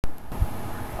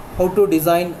how to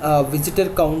design a visitor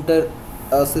counter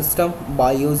system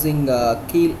by using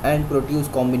Keil and Proteus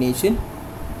combination.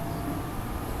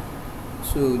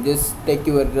 So just take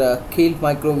your Keil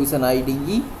Microvision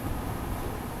IDE,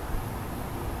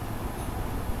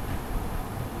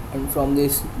 and from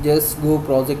this just go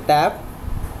project tab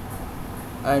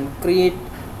and create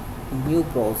new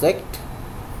project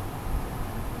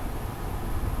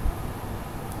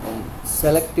and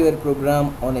select your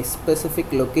program on a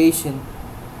specific location,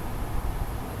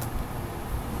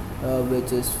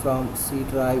 which is from C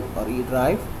drive or E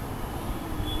drive.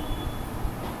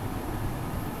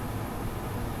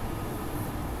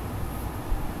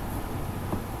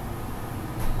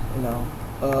 Now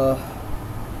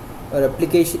our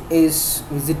application is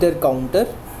visitor counter.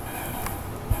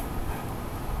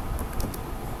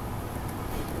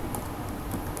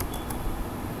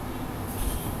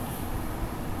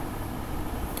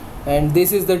 And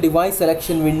this is the device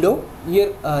selection window.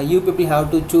 Here you people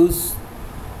have to choose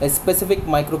a specific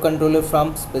microcontroller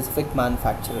from specific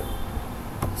manufacturer.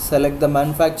 Select the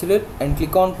manufacturer and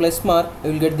click on plus mark.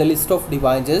 You will get the list of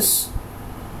devices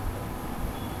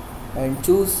and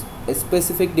choose a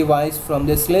specific device from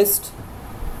this list,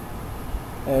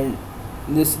 and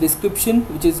this description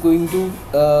which is going to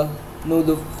know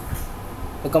the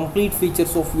complete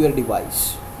features of your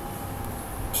device,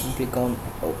 and click on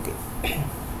OK.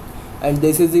 And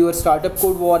this is your startup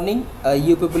code warning.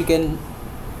 You people can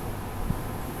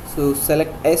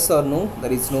select yes or no.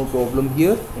 There is no problem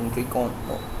here, and click on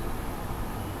no.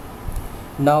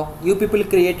 Now you people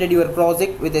created your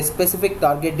project with a specific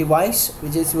target device,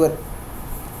 which is your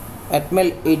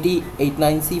Atmel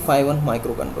 8089C51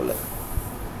 microcontroller,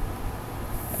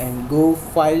 and go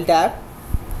file tab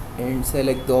and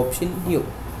select the option new.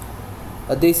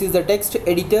 This is the text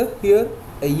editor. Here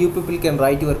you people can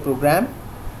write your program.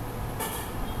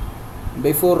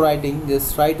 Before writing,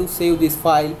 just try to save this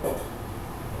file.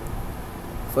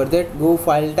 For that, go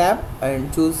file tab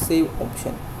and choose save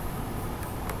option,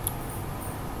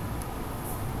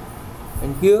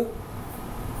 and here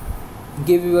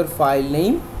give your file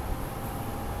name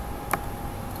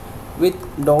with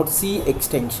 .c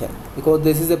extension, because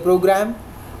this is a program.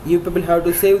 You people have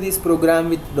to save this program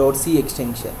with .c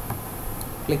extension.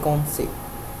 Click on save.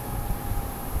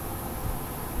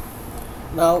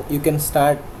 Now you can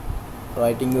start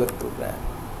writing your program.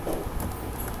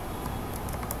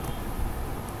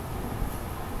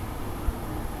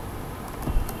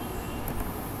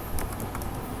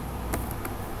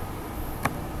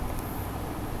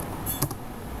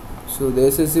 So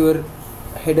this is your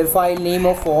header file name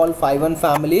of all 51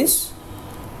 families,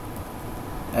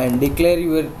 and declare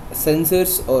your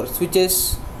sensors or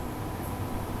switches.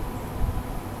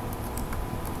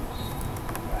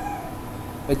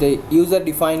 With a user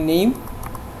defined name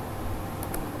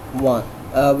 1,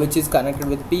 which is connected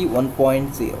with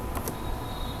P1.0,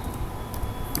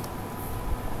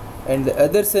 and the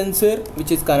other sensor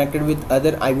which is connected with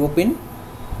other IO pin.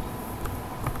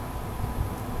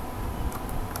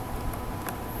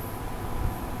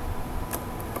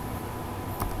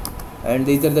 And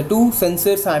these are the two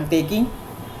sensors I am taking,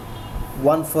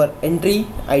 one for entry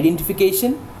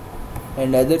identification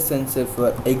and other sensor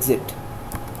for exit.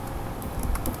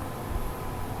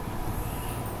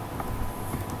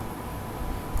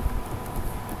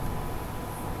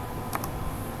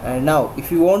 And now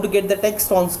if you want to get the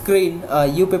text on screen,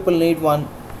 you people need one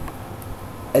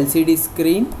LCD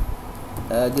screen.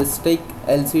 Just take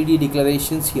LCD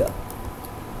declarations here.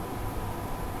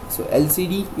 So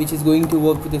LCD, which is going to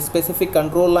work with the specific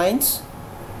control lines.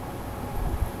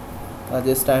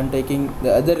 Just I am taking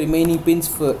the other remaining pins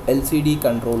for LCD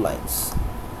control lines,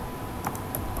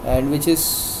 and which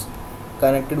is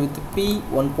connected with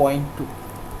P1.2.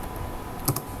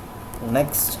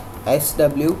 Next,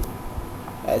 SW,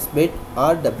 S bit,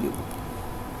 RW.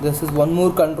 This is one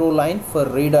more control line for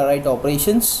read or write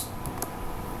operations.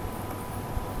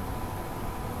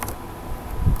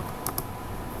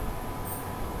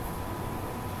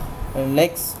 And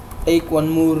next, take one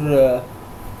more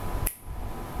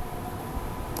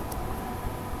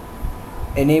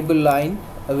enable line,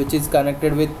 which is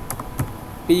connected with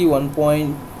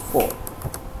P1.4.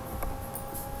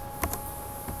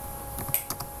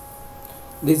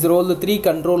 These are all the three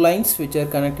control lines which are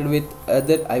connected with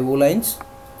other IO lines,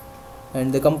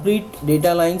 and the complete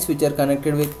data lines which are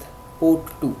connected with port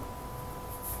 2.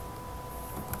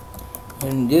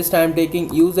 And just I am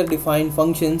taking user defined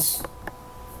functions,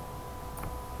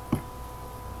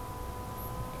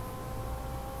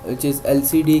 which is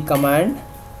LCD command.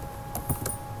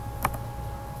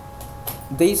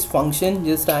 This function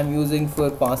just I am using for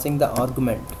passing the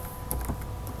argument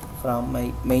from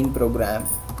my main program.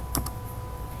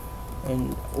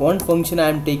 and one function I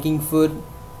am taking for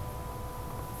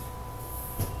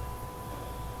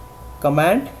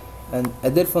command and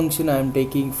other function I am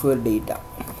taking for data.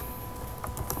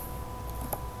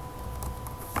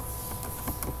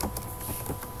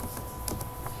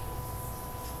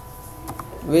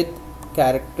 With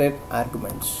character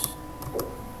arguments,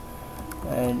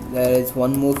 and there is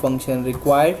one more function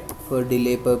required for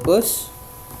delay purpose,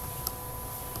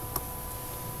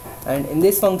 and in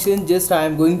this function just I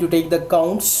am going to take the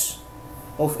counts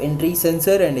of entry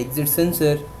sensor and exit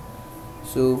sensor.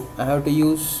 So I have to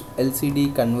use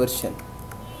LCD conversion.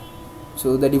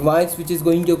 So the device which is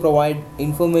going to provide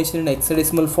information in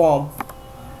hexadecimal form,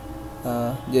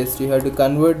 just you have to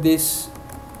convert this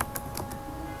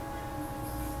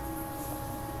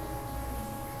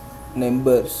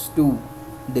numbers to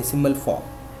decimal form.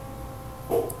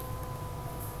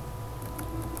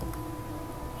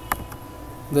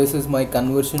 This is my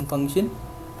conversion function,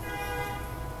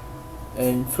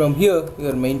 and from here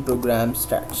your main program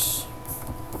starts.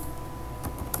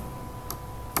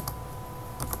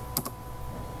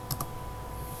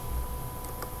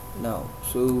 Now,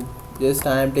 so just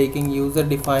I am taking user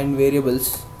defined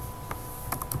variables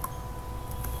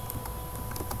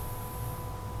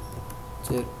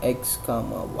x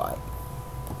comma y.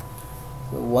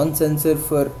 So one sensor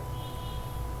for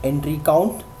entry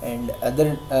count and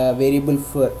other variable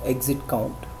for exit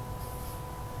count.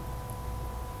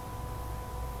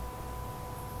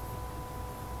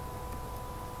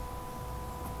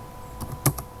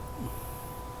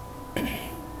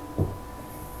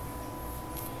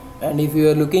 And if you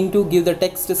are looking to give the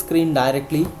text screen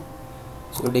directly,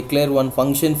 so declare one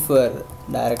function for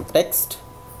direct text,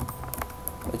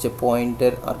 which is a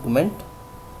pointer argument,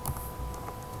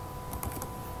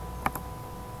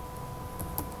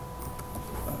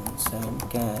 and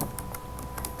can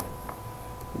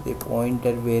the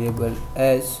pointer variable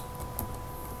as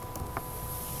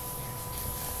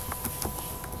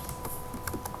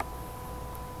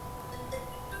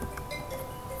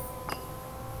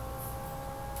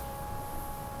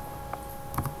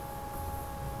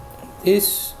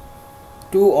these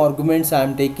two arguments I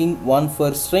am taking, one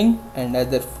for string and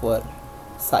other for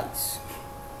size.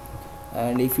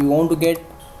 And if you want to get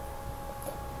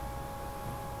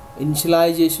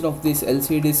initialization of this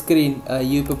LCD screen,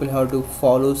 you people have to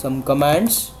follow some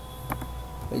commands,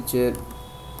 which are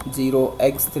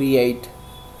 0x38.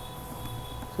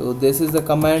 So this is the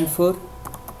command for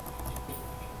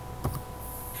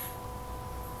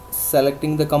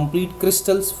selecting the complete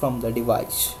crystals from the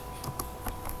device.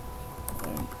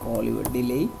 Call your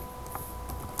delay,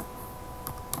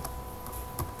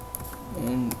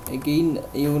 and again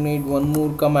you need one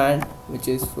more command, which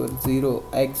is for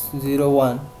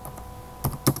 0x01,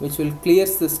 which will clear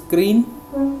the screen,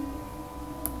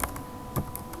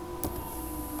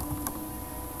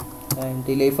 and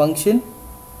delay function.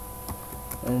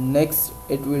 And next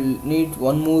it will need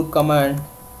one more command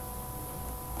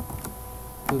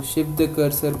to shift the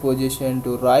cursor position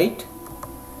to right,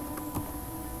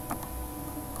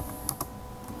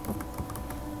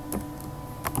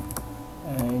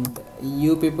 and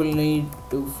you people need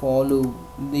to follow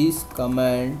this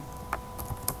command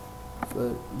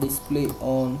for display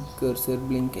on cursor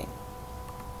blinking.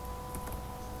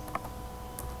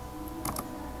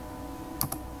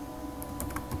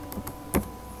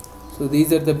 So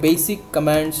these are the basic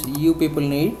commands you people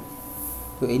need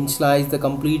to initialize the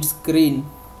complete screen.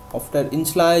 After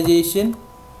initialization,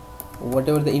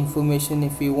 whatever the information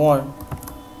if you want,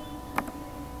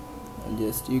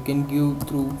 just you can give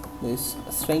through this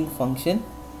string function.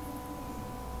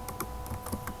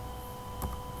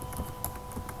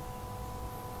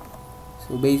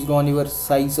 So based on your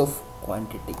size of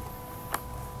quantity.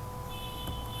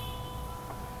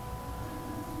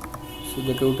 So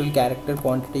the total character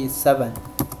quantity is 7,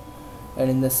 and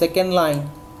in the second line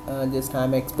just I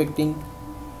am expecting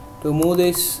to move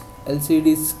this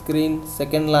LCD screen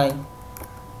second line.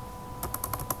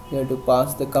 You have to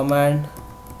pass the command,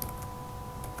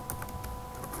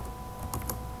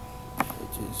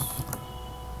 which is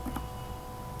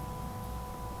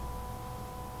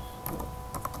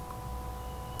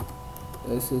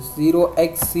this is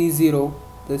 0xc0.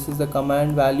 This is the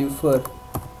command value for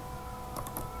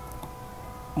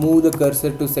move the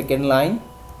cursor to second line.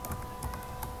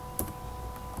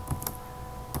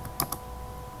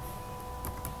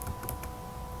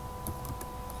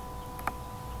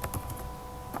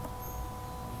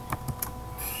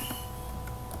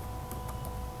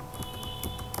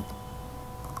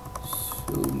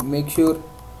 So make sure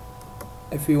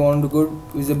if you want good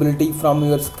visibility from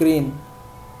your screen,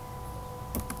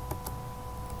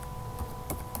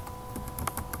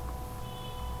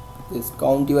 Just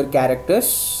count your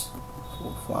characters.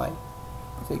 4, 5,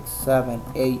 6, 7,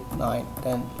 8, 9,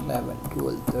 10, 11,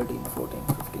 12, 13, 14,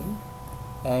 15,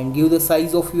 and give the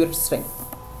size of your string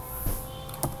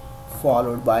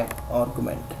followed by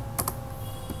argument.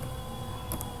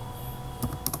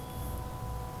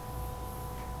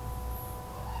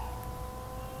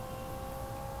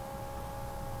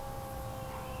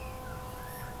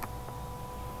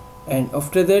 And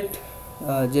after that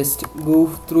just go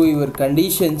through your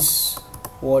conditions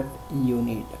what you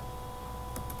need.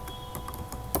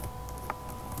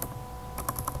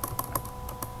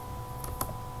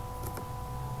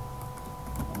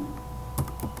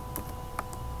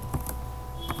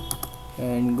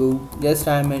 And go, just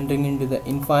I am entering into the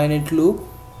infinite loop.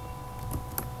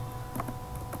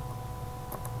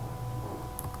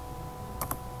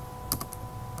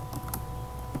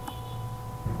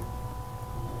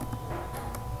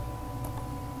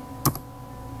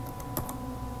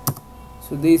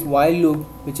 So this while loop,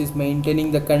 which is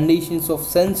maintaining the conditions of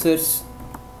sensors,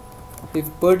 if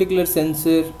particular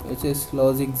sensor which is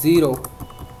logic 0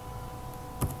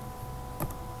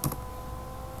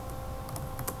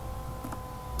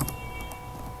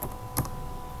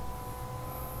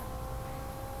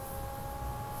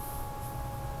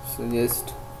 so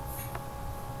just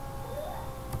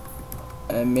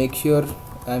make sure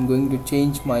I'm going to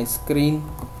change my screen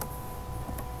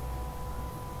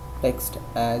text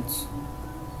as,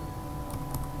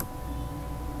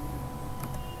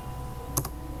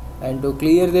 and to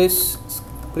clear this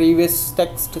previous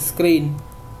text screen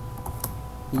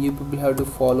you people have to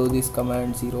follow this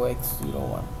command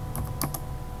 0x01.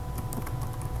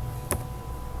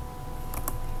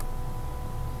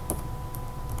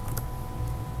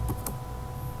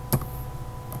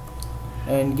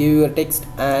 And give your text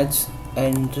as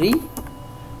entry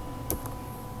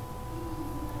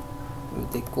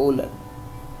with a colon,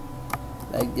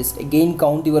 like just again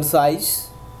count your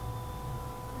size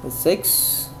with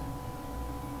 6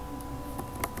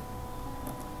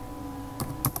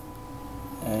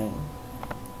 and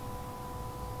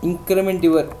increment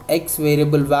your x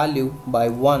variable value by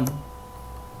 1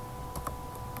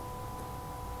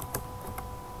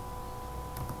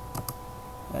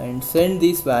 and send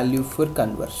this value for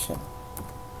conversion.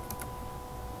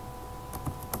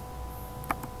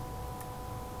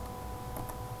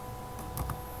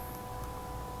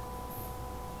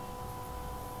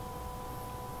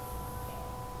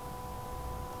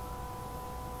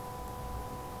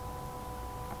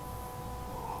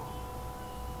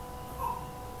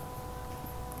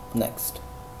 Next,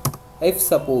 if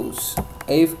suppose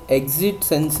if exit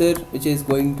sensor which is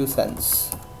going to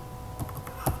sense,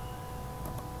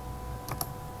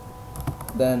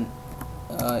 then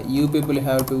you people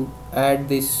have to add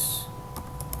this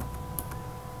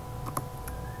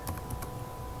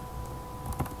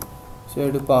so you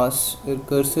have to pass your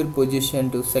cursor position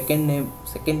to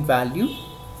second value,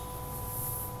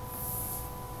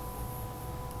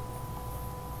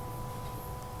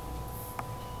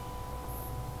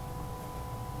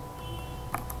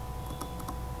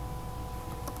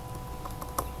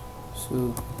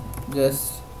 so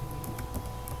just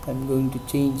I'm going to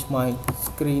change my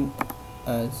screen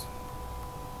as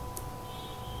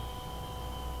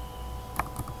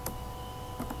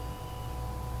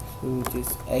so which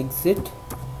is exit.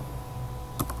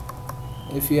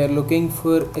 If you are looking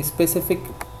for a specific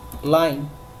line,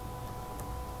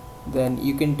 then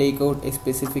you can take out a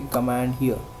specific command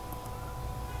here.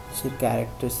 So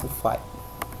characters of 5,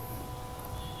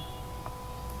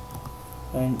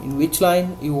 and in which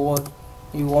line you want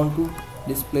to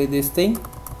display this thing,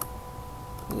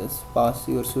 just pass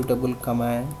your suitable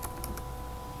command.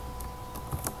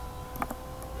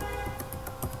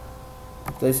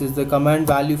 This is the command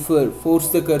value for force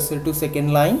the cursor to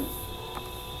second line,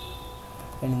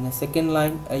 and in the second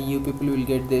line you people will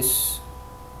get this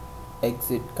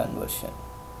exit conversion.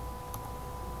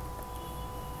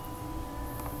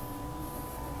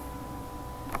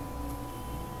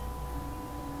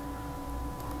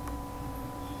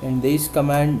 And this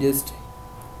command just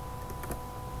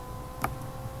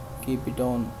keep it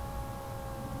on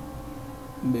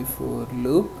before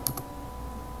loop,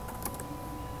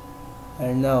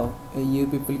 and now you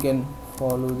people can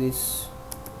follow this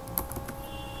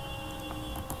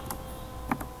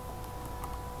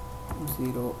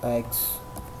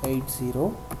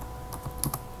 0x80.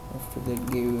 After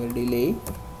that give a delay,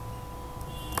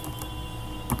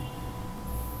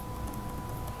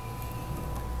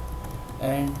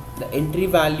 and the entry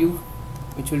value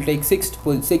which will take 6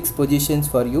 positions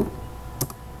for you,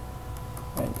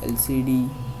 and LCD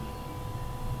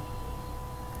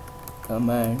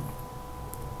command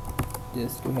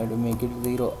just we have to make it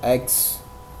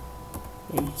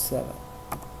 0x87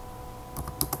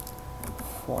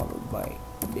 followed by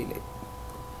delay.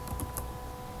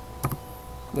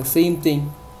 The same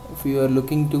thing if you are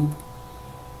looking to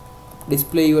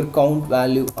display your count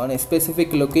value on a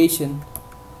specific location,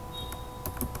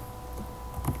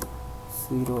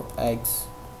 0x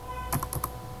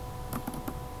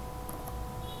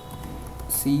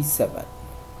C7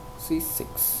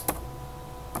 C6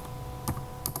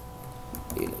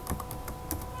 delay.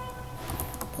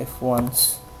 If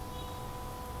once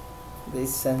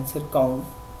this sensor count,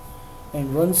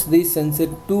 and once this sensor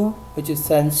 2 which is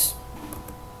sensed,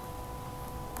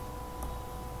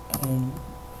 and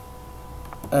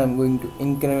I am going to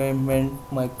increment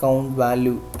my count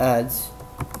value as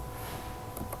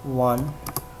 1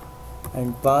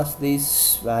 and pass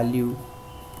this value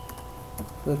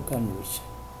for conversion.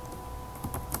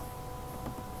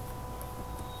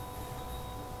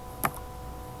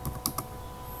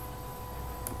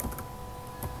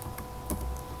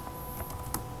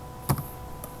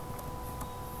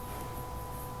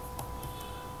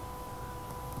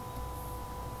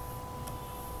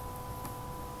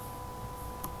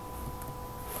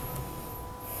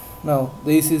 Now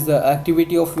this is the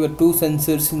activity of your two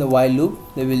sensors in the while loop.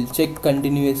 They will check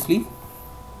continuously.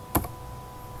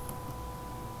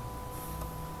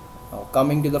 Now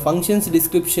coming to the functions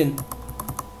description,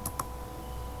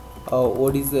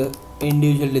 what is the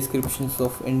individual descriptions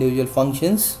of individual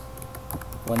functions?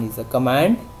 One is a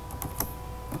command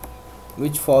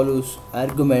which follows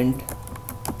argument,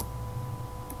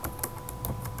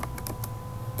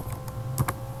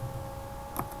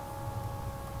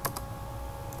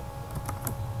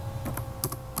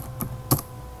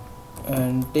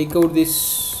 and take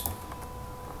this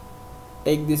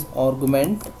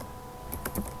argument,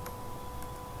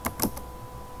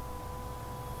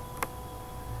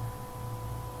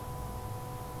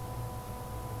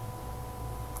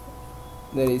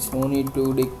 there is no need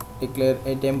to declare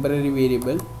a temporary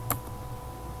variable,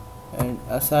 and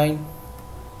assign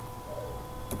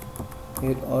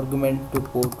your argument to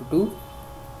port 2.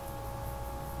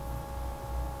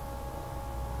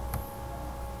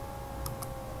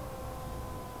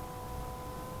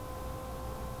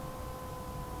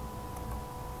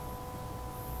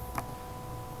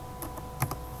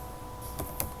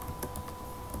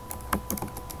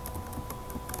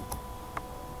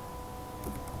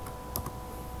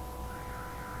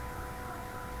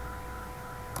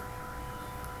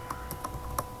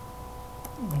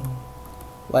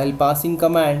 While passing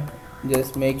command,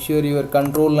 just make sure your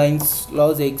control lines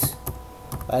logics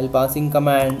while passing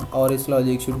command RS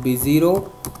logic should be 0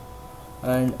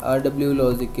 and RW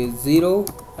logic is 0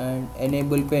 and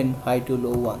enable pin high to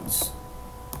low ones.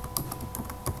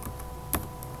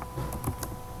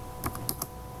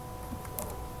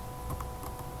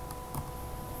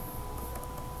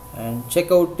 And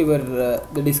check out your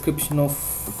the description of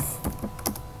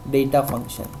data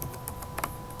function.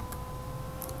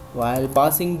 While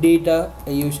passing data,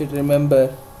 you should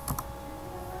remember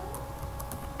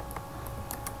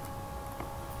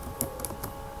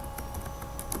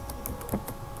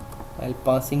while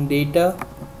passing data,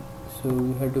 so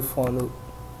you have to follow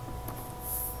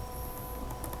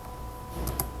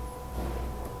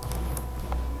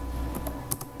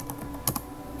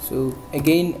so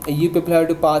again you people have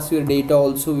to pass your data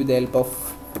also with the help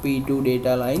of P2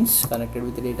 data lines connected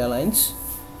with the data lines,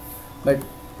 but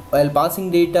while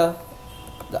passing data,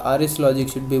 the RS logic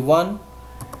should be 1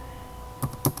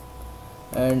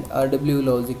 and RW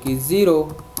logic is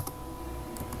 0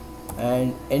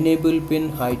 and enable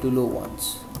pin high to low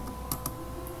ones.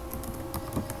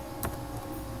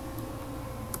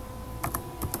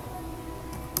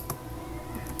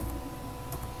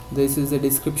 This is the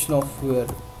description of your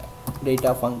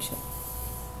data function.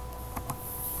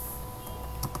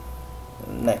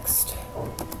 Next,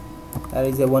 there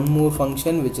is a one more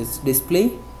function which is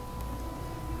display.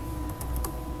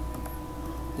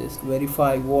 Just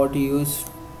verify what you used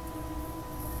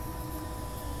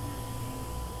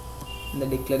in the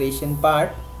declaration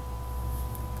part,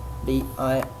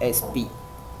 DISP.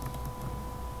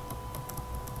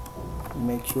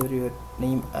 Make sure your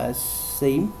name as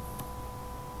same.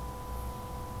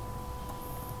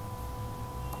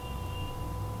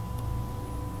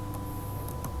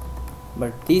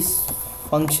 But this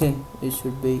function, it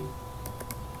should be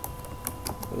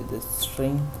with the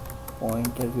string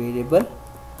pointer variable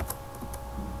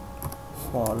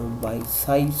followed by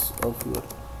size of your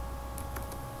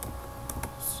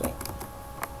string.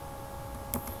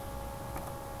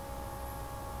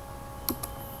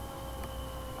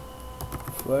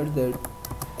 Further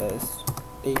as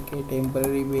take a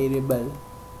temporary variable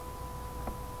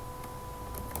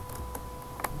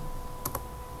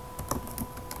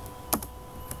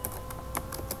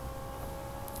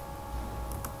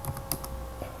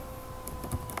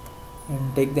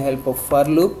and take the help of for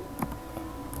loop,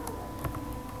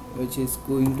 which is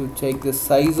going to check the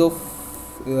size of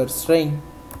your string,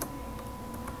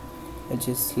 which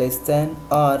is less than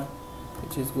r,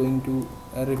 which is going to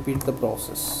repeat the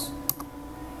process.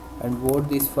 And what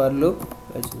this for loop,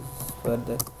 which is for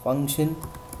the function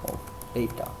of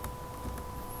data,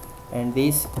 and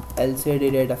this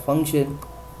LCD data function,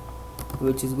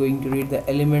 which is going to read the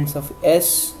elements of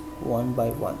S one by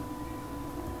one.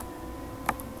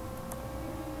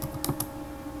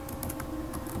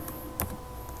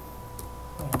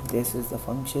 And this is the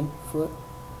function for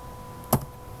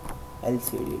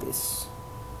LCD disk.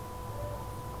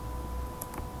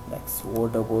 Next,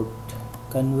 what about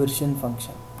conversion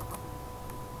function?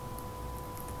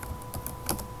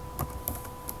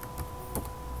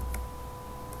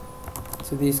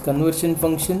 So this conversion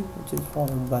function, which is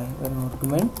followed by an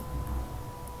argument,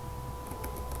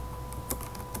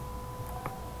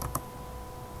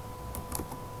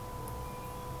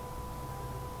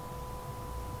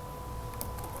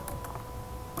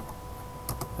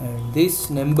 and this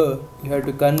number you have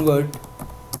to convert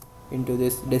into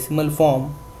this decimal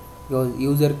form, because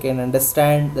user can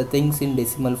understand the things in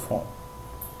decimal form.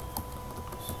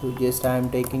 So just I am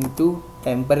taking two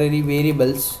temporary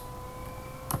variables,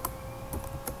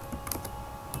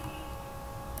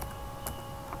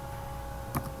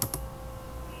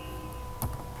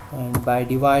 and by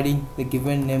dividing the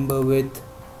given number with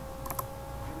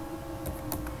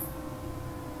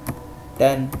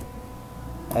 10,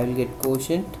 I will get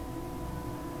quotient,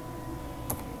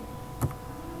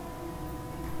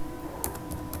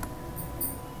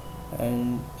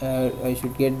 and I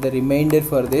should get the remainder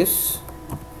for this.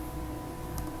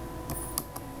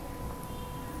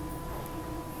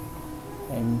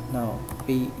 And now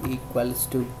P equals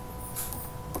to,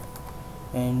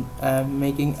 and I am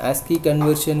making ASCII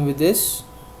conversion with this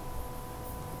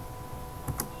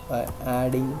by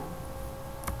adding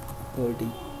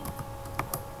 30.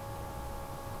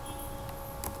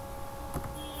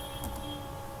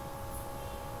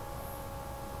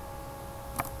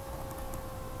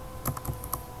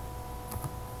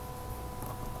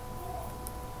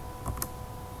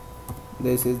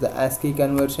 This is the ASCII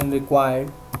conversion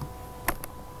required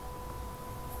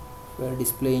for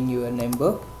displaying your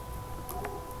number.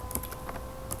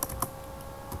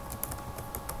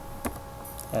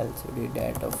 LCD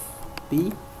data of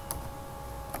P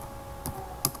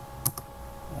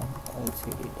and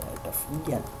LCD data of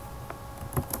L.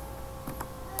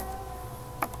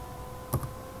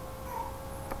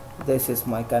 This is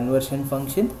my conversion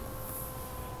function.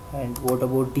 And what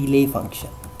about delay function?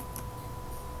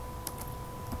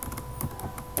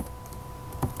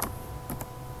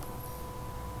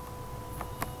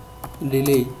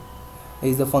 Delay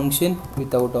is the function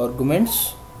without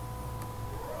arguments.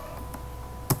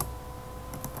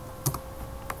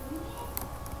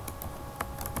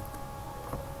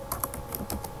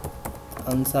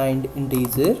 Unsigned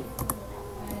integer,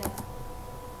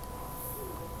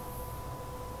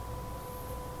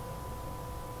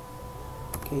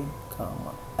 k,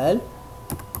 comma L,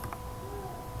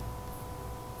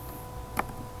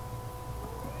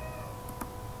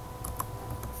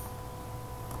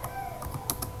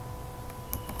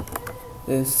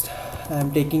 just I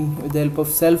am taking with the help of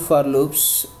self for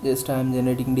loops, just I am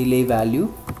generating delay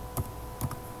value.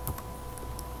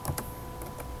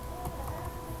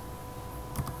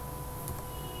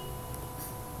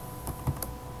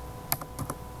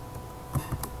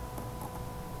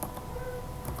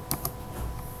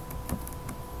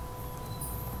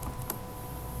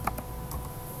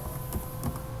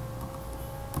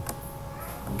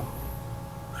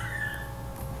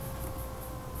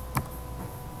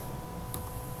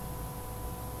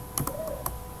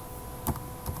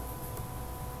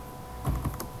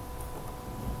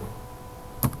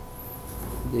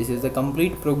 This is the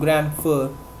complete program for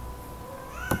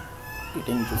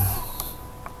getting this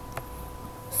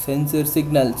sensor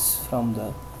signals from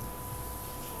the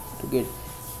to get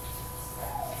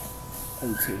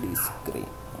LCD screen.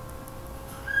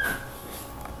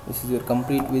 This is your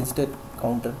complete visitor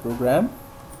counter program.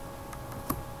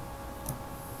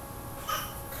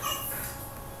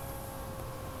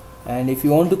 And if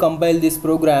you want to compile this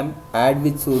program, add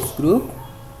with source group.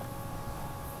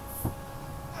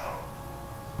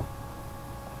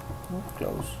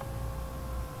 Close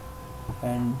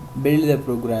and build the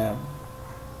program.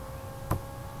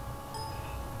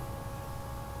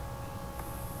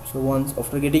 So once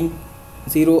after getting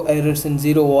zero errors and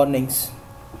zero warnings.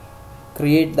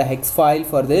 Create the hex file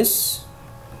for this.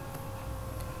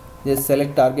 Just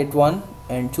select target 1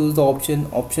 and choose the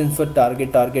options for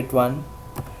target 1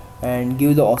 and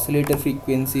give the oscillator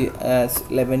frequency as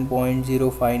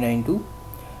 11.0592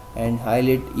 and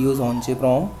highlight use on chip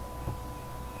ROM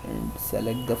and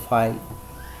select the file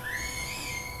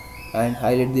and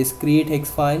highlight this create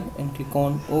hex file and click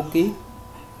on OK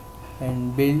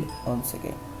and build once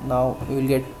again. Now you will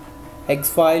get hex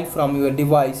file from your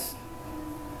device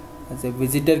as a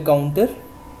visitor counter.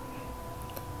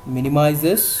 Minimize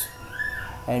this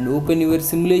and open your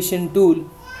simulation tool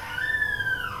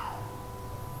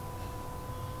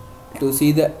to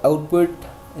see the output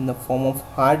in the form of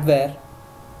hardware.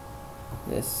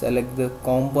 Just select the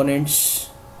components.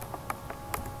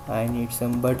 I need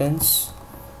some buttons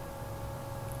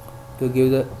to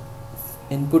give the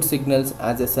input signals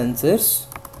as a sensors,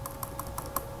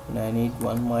 and I need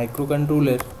one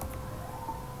microcontroller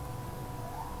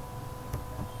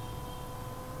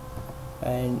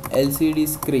and LCD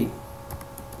screen.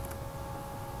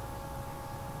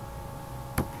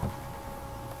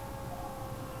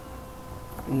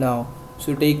 Now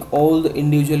so take all the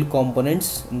individual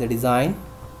components in the design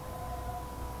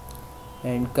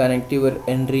and connect your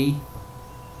entry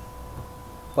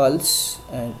pulse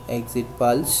and exit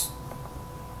pulse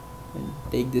and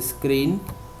take the screen.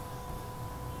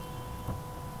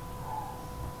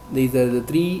 These are the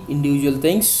three individual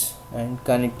things and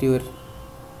connect your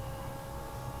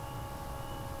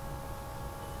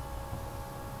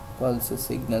pulse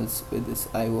signals with this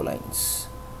IO lines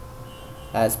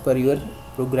as per your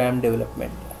program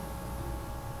development.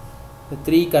 The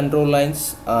three control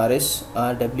lines RS,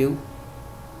 RW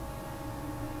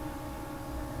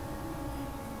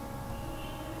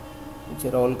which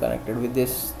are all connected with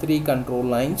this three control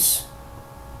lines.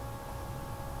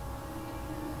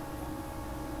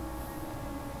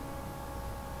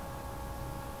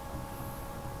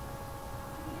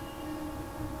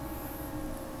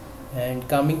 And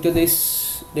coming to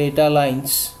this data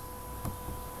lines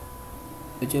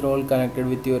which are all connected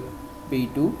with your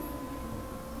P2.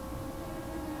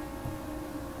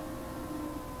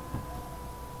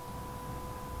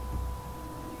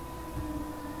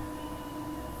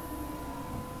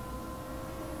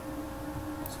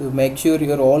 So make sure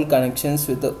your all connections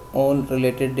with the all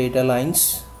related data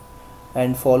lines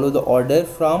and follow the order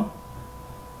from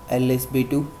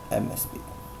LSB to MSB.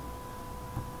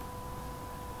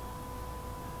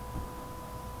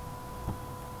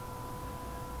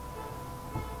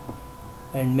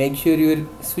 And make sure your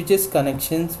switches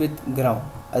connections with ground,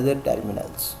 other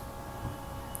terminals.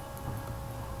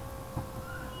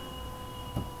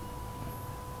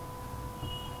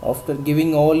 After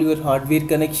giving all your hardware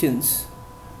connections,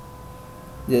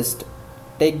 just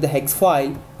take the hex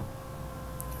file,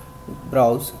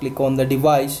 browse, click on the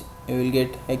device, you will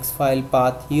get hex file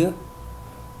path here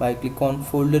by click on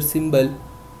folder symbol.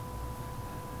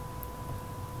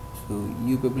 So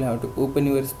you people have to open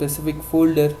your specific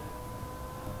folder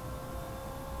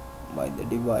by the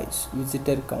device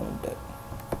visitor counter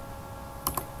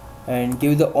and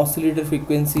give the oscillator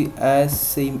frequency as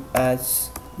same as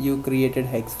you created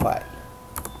hex file.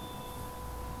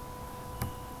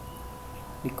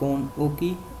 Click on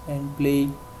OK and play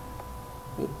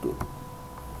your tool.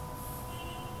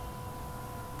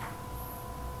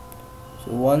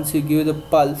 So once you give the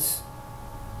pulse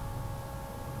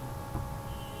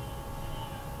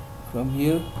from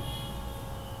here,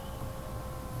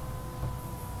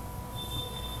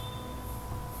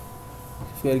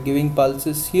 if you are giving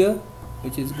pulses here,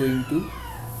 which is going to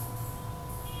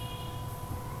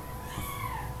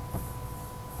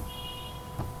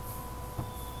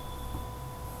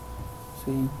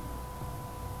see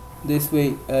this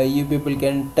way, you people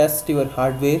can test your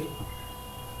hardware.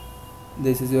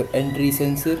 This is your entry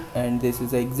sensor and this is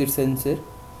the exit sensor.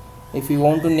 If you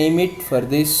want to name it for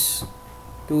these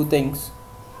two things,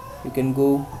 you can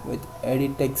go with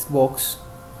edit text box,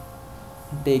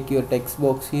 take your text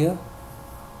box here,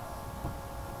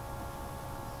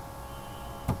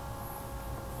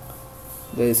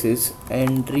 this is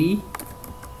entry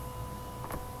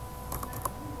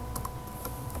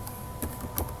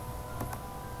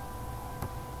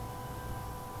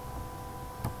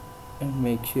and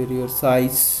make sure your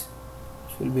size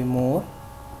should be more.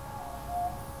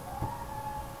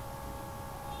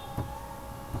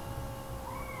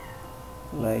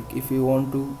 Like if you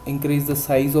want to increase the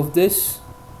size of this,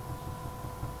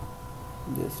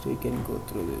 just you can go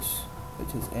through this,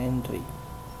 which is entry.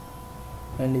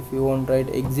 And if you want to write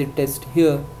exit test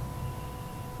here,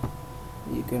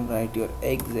 you can write your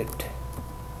exit.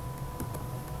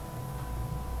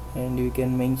 and you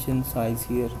can mention size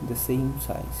here, the same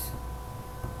size.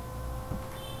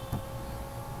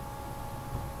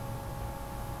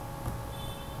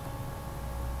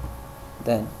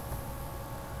 Then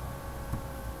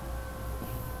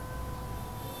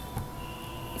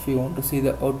if you want to see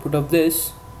the output of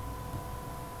this,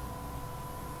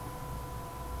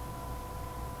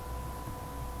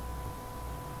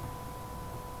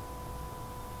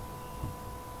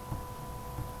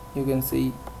 you can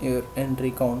see your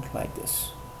entry count like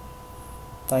this.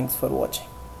 Thanks for watching.